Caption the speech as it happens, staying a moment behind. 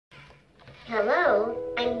Hello,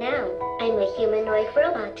 I'm Now. I'm a humanoid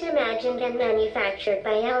robot imagined and manufactured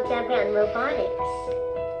by Aldebaran Robotics.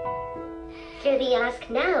 Through the Ask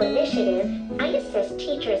Now initiative, I assist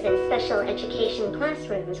teachers in special education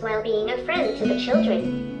classrooms while being a friend to the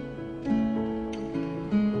children.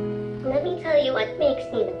 Let me tell you what makes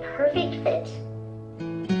me the perfect fit.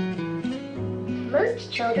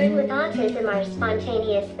 Most children with autism are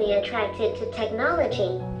spontaneously attracted to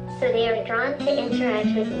technology, so they are drawn to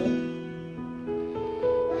interact with me.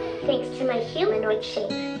 Thanks to my humanoid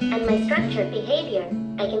shape and my structured behavior,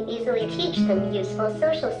 I can easily teach them useful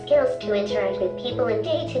social skills to interact with people in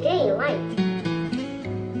day-to-day life.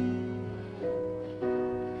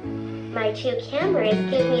 My two cameras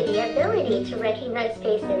give me the ability to recognize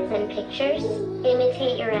faces and pictures,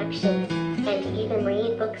 imitate your actions, and even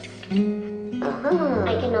read books.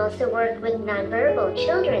 I can also work with nonverbal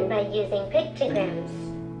children by using pictograms.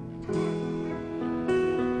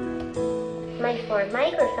 My 4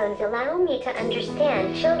 microphones allow me to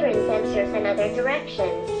understand children's answers in other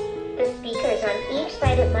directions. The speakers on each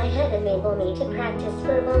side of my head enable me to practice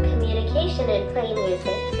verbal communication and play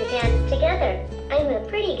music to dance together. I'm a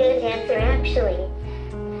pretty good dancer, actually.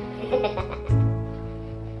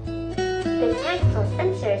 The tactile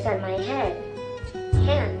sensors on my head,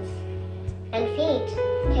 hands, and feet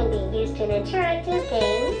can be used in interactive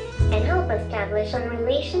games and help establish a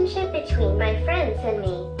relationship between my friends and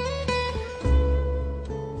me.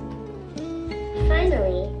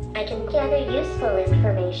 Finally, I can gather useful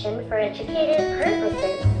information for educative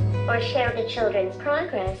purposes or share the children's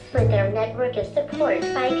progress with their network of support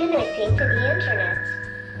by connecting to the internet.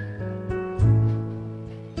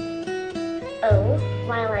 Oh,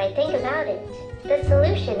 while I think about it, the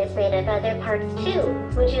solution is made of other parts too.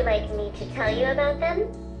 Would you like me to tell you about them?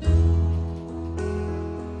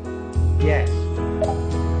 Yes.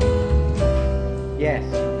 Yes.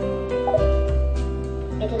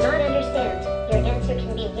 I did not understand. Your answer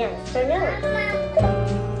can be yes or no.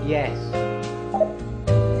 Yes.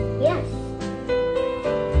 Yes.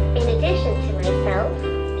 In addition to myself,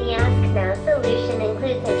 the Ask Now solution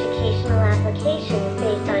includes educational applications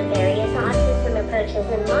based on various autism approaches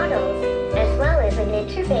and models, as well as an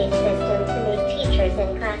interface system to make teachers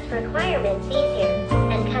and class requirements easier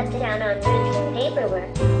and cut down on routine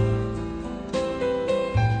paperwork.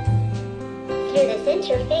 Through this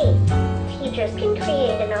interface, teachers can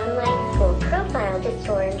create an online school profile to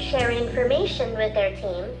store and share information with their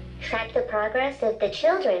team, track the progress of the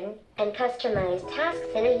children, and customize tasks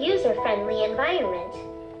in a user-friendly environment.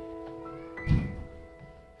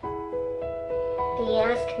 The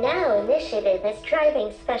Ask Now initiative is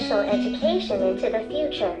driving special education into the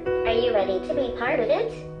future. Are you ready to be part of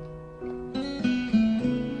it?